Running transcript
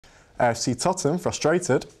AFC Totton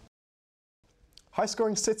frustrated.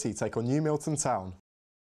 High-scoring City take on Milton Town.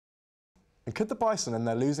 And could the Bison end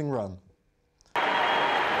their losing run?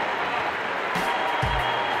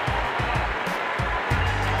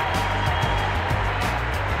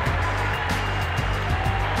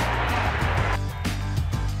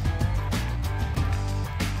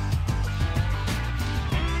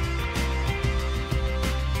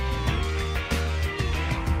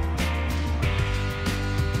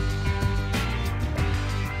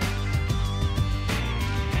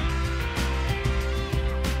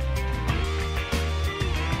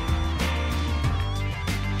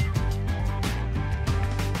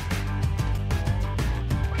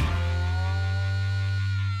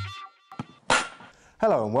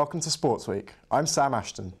 Hello and welcome to Sportsweek. I'm Sam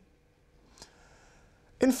Ashton.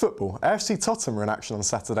 In football, AFC Totton were in action on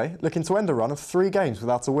Saturday, looking to end a run of 3 games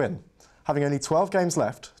without a win. Having only 12 games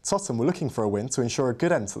left, Totton were looking for a win to ensure a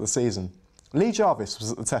good end to the season. Lee Jarvis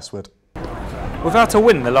was at the Testwood. Without a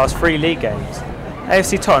win in the last 3 league games,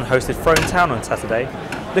 AFC Totton hosted Frome Town on Saturday,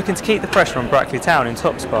 looking to keep the pressure on Brackley Town in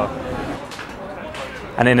top spot.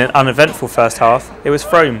 And in an uneventful first half, it was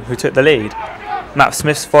Frome who took the lead. Matt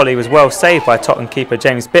Smith's volley was well saved by Totton keeper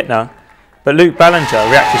James Bittner, but Luke Ballinger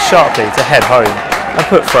reacted sharply to head home and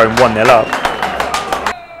put Frome 1-0 up.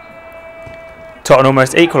 Totton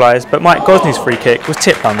almost equalised, but Mike Gosney's free kick was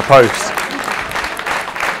tipped down the post.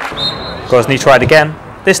 Gosney tried again,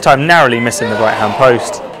 this time narrowly missing the right-hand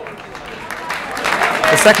post.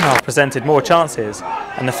 The second half presented more chances,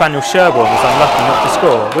 and Nathaniel Sherborne was unlucky not to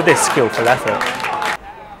score with this skillful effort.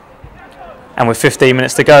 And with 15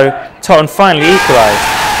 minutes to go, Totton finally equalised.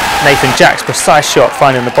 Nathan Jack's precise shot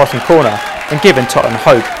finding the bottom corner and giving Totton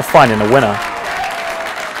hope of finding a winner.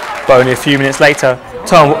 But only a few minutes later,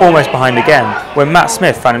 Totton were almost behind again when Matt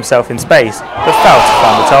Smith found himself in space but failed to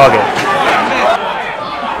find the target.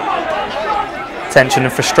 Tension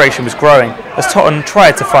and frustration was growing as Totton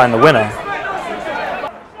tried to find the winner.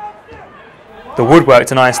 The woodwork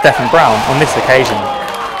denied Stephen Brown on this occasion.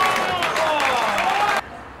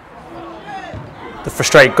 The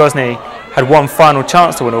frustrated Gosney had one final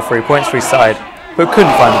chance to win all 3 points for his side, but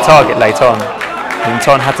couldn't find the target late on, and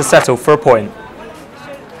Totton had to settle for a point.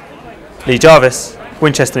 Lee Jarvis,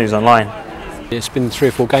 Winchester News Online. It's been 3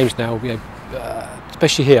 or 4 games now,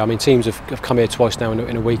 especially here. I mean, teams have come here twice now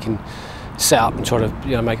in a week and set up and try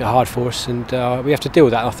to make it hard for us, and we have to deal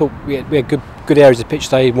with that. And I thought we had good areas of pitch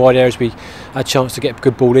today, wide areas we had a chance to get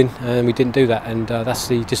good ball in, and we didn't do that, and that's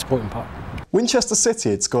the disappointing part. Winchester City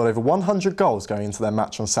had scored over 100 goals going into their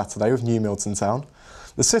match on Saturday with Milton Town.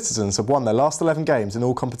 The Citizens had won their last 11 games in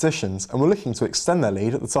all competitions and were looking to extend their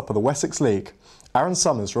lead at the top of the Wessex League. Aaron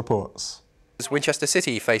Summers reports. Winchester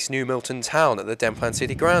City faced Milton Town at the Denplan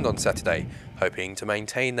City Ground on Saturday, hoping to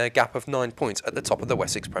maintain their gap of 9 points at the top of the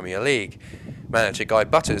Wessex Premier League. Manager Guy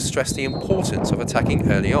Butters stressed the importance of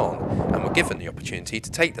attacking early on and were given the opportunity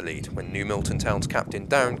to take the lead when Milton Town's captain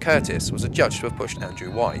Darren Curtis was adjudged to have pushed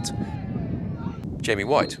Andrew White. Jamie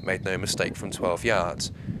White made no mistake from 12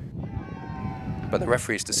 yards, but the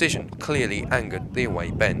referee's decision clearly angered the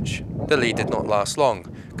away bench. The lead did not last long.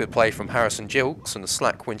 Good play from Harrison Gilks and the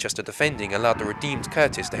slack Winchester defending allowed the redeemed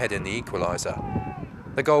Curtis to head in the equaliser.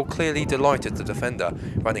 The goal clearly delighted the defender,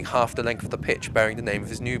 running half the length of the pitch bearing the name of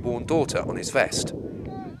his newborn daughter on his vest.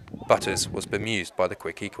 Butters was bemused by the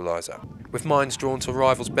quick equaliser. With minds drawn to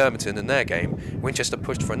rivals Birmingham in their game, Winchester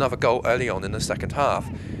pushed for another goal early on in the second half.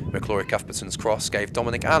 McClory Cuthbertson's cross gave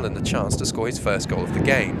Dominic Allen the chance to score his first goal of the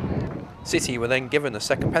game. City were then given a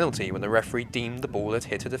second penalty when the referee deemed the ball had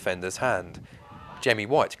hit a defender's hand. Jamie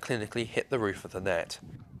White clinically hit the roof of the net.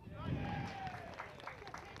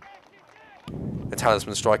 The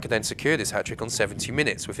talisman striker then secured his hat-trick on 70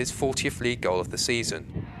 minutes with his 40th league goal of the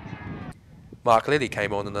season. Mark Lilly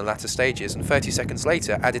came on in the latter stages and 30 seconds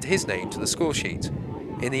later added his name to the scoresheet.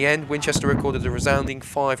 In the end, Winchester recorded a resounding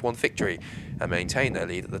 5-1 victory and maintained their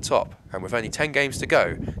lead at the top, and with only 10 games to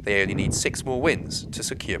go, they only need 6 more wins to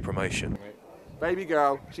secure promotion. Baby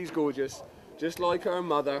girl, she's gorgeous, just like her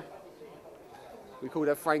mother. We called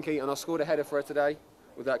her Frankie, and I scored a header for her today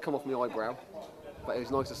with that come off my eyebrow, but it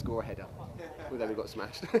was nice to score a header, although we got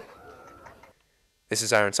smashed. This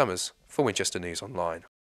is Aaron Summers for Winchester News Online.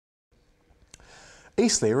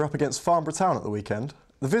 Eastleigh were up against Farnborough Town at the weekend.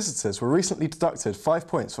 The visitors were recently deducted 5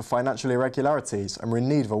 points for financial irregularities and were in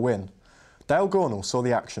need of a win. Dale Gornall saw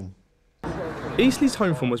the action. Eastleigh's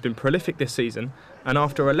home form has been prolific this season, and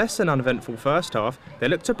after a less than uneventful first half, they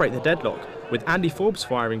looked to break the deadlock, with Andy Forbes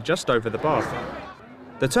firing just over the bar.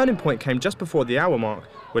 The turning point came just before the hour mark,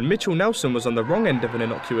 when Mitchell Nelson was on the wrong end of an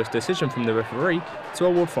innocuous decision from the referee to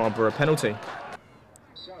award Farnborough a penalty.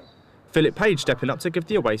 Philip Page stepping up to give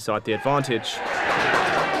the away side the advantage.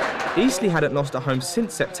 Eastleigh hadn't lost at home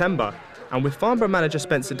since September, and with Farnborough manager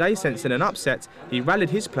Spencer Day sensing an upset, he rallied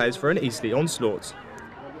his players for an Eastleigh onslaught.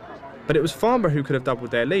 But it was Farnborough who could have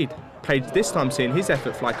doubled their lead, Page this time seeing his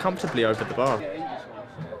effort fly comfortably over the bar.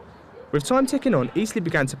 With time ticking on, Eastleigh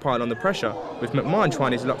began to pile on the pressure, with McMahon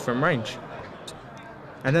trying his luck from range.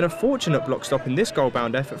 And then a fortunate block stop in this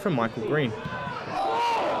goal-bound effort from Michael Green.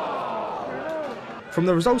 From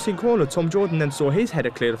the resulting corner, Tom Jordan then saw his header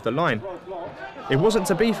cleared off the line. It wasn't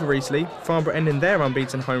to be for Eastleigh, Farnborough ending their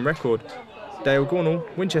unbeaten home record. Dale Gornall,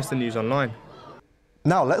 Winchester News Online.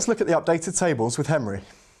 Now let's look at the updated tables with Henry.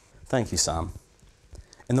 Thank you, Sam.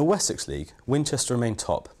 In the Wessex League, Winchester remain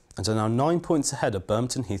top and are now 9 points ahead of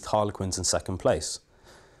Bermonton Heath Harlequins in second place.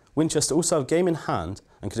 Winchester also have a game in hand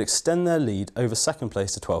and could extend their lead over second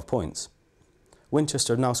place to 12 points.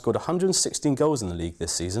 Winchester have now scored 116 goals in the league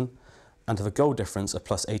this season and have a goal difference of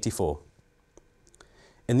plus 84.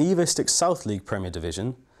 In the Evo Sticks South League Premier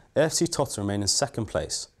Division, AFC Totton remain in second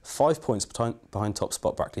place, 5 points behind top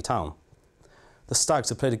spot Brackley Town. The Stags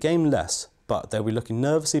have played a game less, but they'll be looking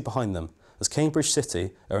nervously behind them as Cambridge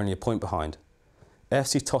City are only a point behind.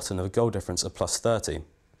 AFC Totton have a goal difference of plus 30.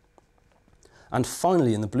 And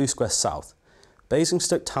finally in the Blue Square South,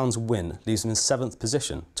 Basingstoke Town's win leaves them in 7th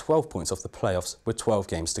position, 12 points off the playoffs with 12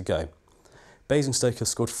 games to go. Basingstoke have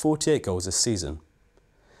scored 48 goals this season.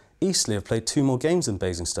 Eastleigh have played 2 more games than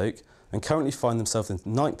Basingstoke and currently find themselves in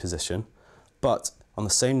 9th position, but on the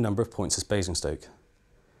same number of points as Basingstoke.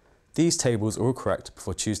 These tables are all correct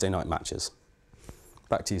before Tuesday night matches.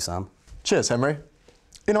 Back to you, Sam. Cheers, Henry.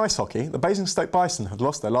 In ice hockey, the Basingstoke Bison had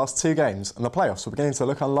lost their last 2 games and the playoffs were beginning to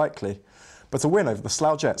look unlikely, but a win over the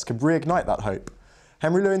Slough Jets could reignite that hope.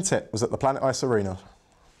 Henry Lewin-Titt was at the Planet Ice Arena.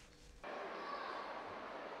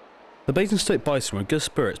 The Basingstoke Bison were in good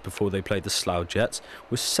spirits before they played the Slough Jets,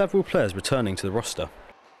 with several players returning to the roster.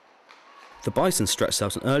 The Bison stretched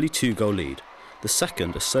out an early 2-goal lead, the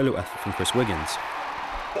second a solo effort from Chris Wiggins.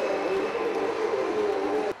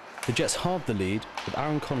 The Jets halved the lead with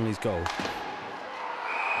Aaron Connolly's goal.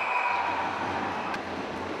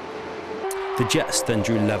 The Jets then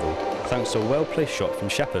drew level, thanks to a well-placed shot from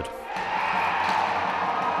Shepherd.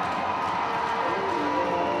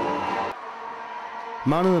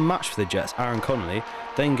 Man of the match for the Jets, Aaron Connolly,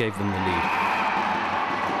 then gave them the lead.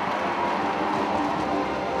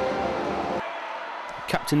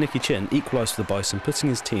 Captain Nicky Chin equalised for the Bison, putting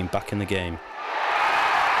his team back in the game.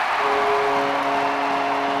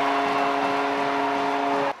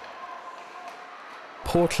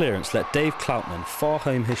 Poor clearance let Dave Cloutman far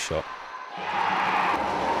home his shot.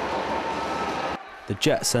 The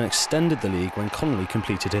Jets then extended the lead when Connolly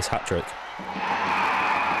completed his hat-trick.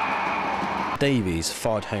 Davies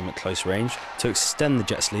fired home at close range to extend the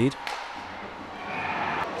Jets' lead.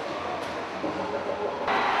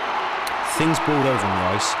 Things boiled over on the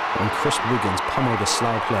ice when Chris Wiggins pummeled a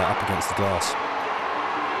Slough player up against the glass.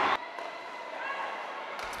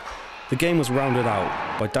 The game was rounded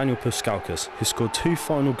out by Daniel Puskauskas, who scored 2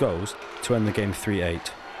 final goals to end the game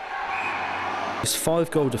 3-8. This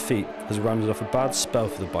 5-goal defeat has rounded off a bad spell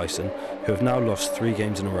for the Bison, who have now lost 3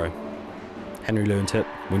 games in a row. Henry Lewin-Titt,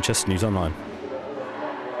 Winchester News Online.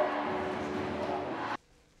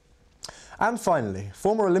 And finally,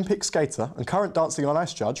 former Olympic skater and current Dancing on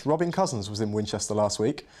Ice judge Robin Cousins was in Winchester last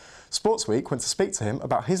week. Sportsweek went to speak to him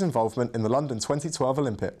about his involvement in the London 2012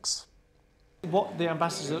 Olympics. What the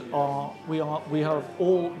ambassadors are, we are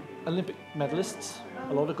all Olympic medalists,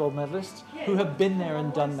 a lot of gold medalists, who have been there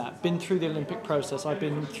and done that, been through the Olympic process. I've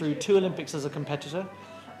been through 2 Olympics as a competitor,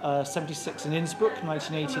 76 in Innsbruck,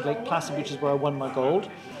 1980 Lake Placid, which is where I won my gold.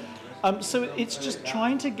 So it's just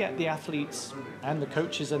trying to get the athletes and the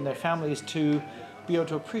coaches and their families to be able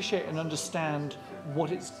to appreciate and understand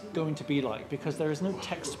what it's going to be like, because there is no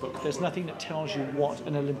textbook, there's nothing that tells you what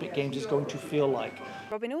an Olympic Games is going to feel like.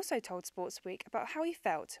 Robin also told Sportsweek about how he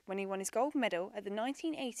felt when he won his gold medal at the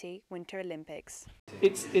 1980 Winter Olympics.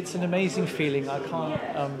 It's an amazing feeling. I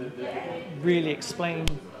can't really explain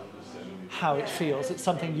how it feels. It's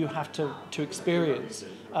something you have to experience.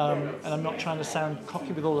 And I'm not trying to sound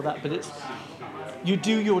cocky with all of that, but you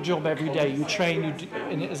do your job every day. You train,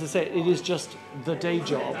 and as I said, it is just the day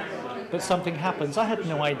job. But something happens. I had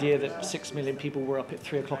no idea that 6 million people were up at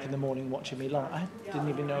 3 o'clock in the morning watching me live. I didn't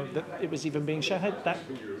even know that it was even being shown. That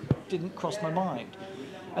didn't cross my mind.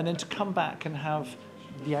 And then to come back and have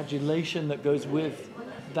the adulation that goes with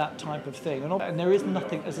that type of thing. And there is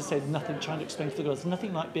nothing, as I said, nothing trying to explain to the girls,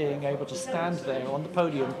 nothing like being able to stand there on the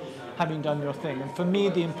podium having done your thing. And for me,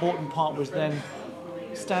 the important part was then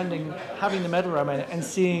standing, having the medal around me and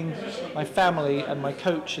seeing my family and my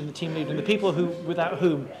coach and the team leader and the people without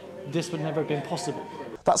whom this would never have been possible.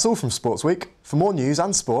 That's all from Sportsweek. For more news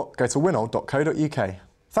and sport, go to winol.co.uk.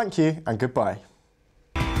 Thank you and goodbye.